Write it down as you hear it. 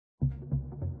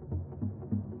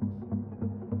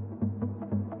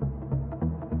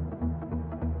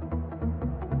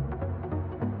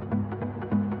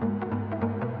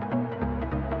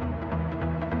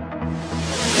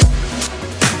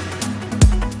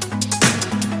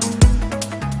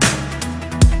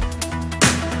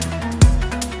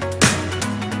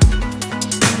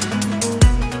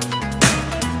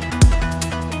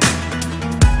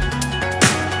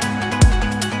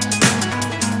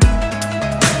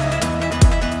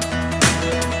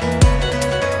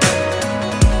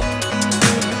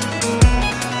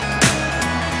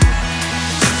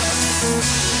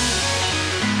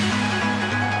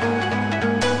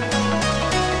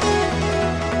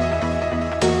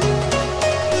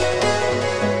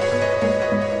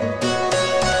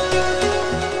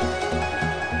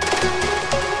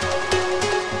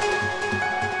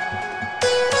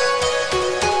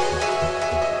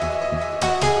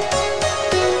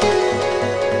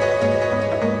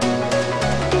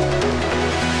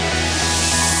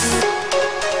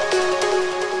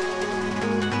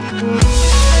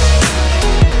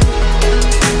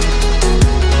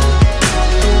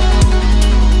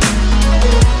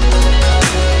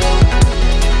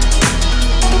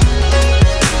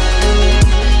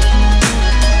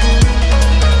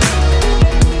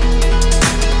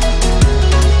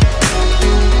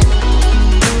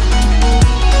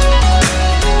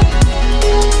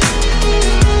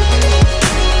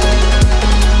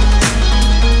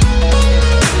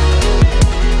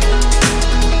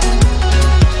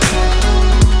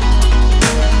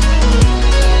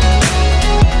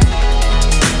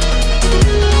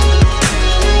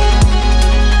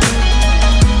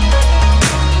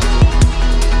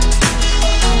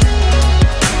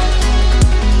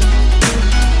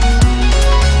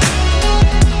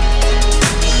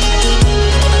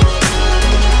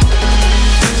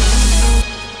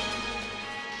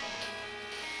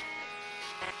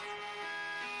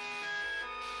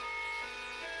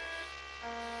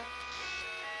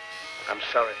I'm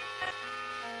sorry.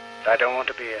 But I don't want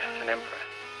to be an emperor.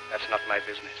 That's not my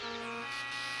business.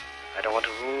 I don't want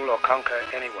to rule or conquer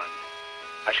anyone.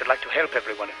 I should like to help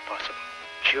everyone if possible.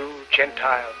 Jew,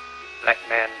 Gentile, black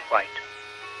man, white.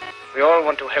 We all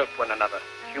want to help one another.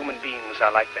 Human beings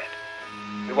are like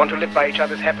that. We want to live by each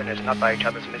other's happiness, not by each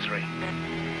other's misery.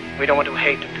 We don't want to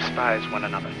hate and despise one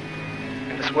another.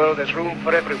 In this world there's room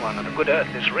for everyone, and the good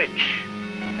earth is rich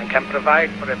and can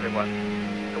provide for everyone.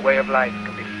 The way of life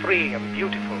can be free and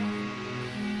beautiful,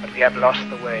 but we have lost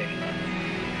the way.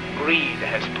 Greed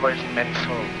has poisoned men's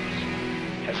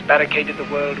souls, has barricaded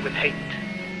the world with hate,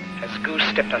 has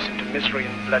goose-stepped us into misery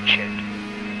and bloodshed.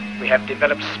 We have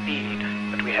developed speed,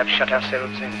 but we have shut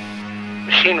ourselves in.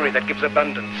 Machinery that gives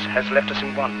abundance has left us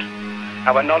in want.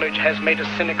 Our knowledge has made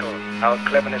us cynical, our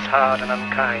cleverness hard and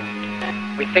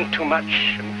unkind. We think too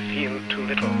much and feel too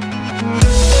little.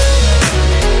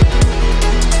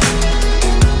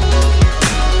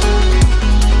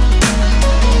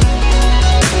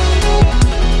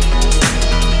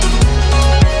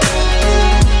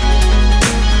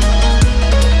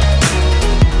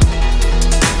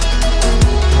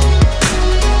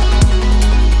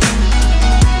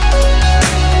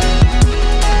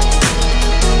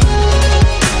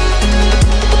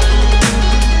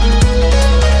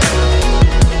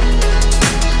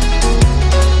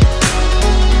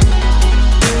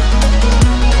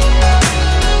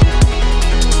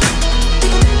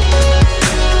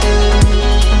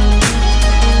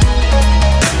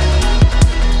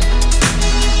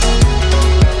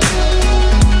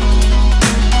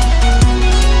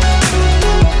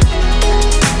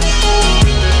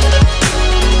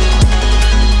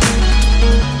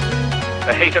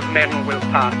 The hate of men will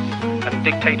pass, and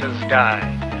dictators die,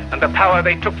 and the power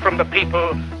they took from the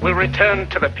people will return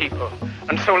to the people,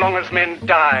 and so long as men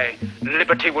die,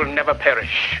 liberty will never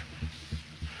perish.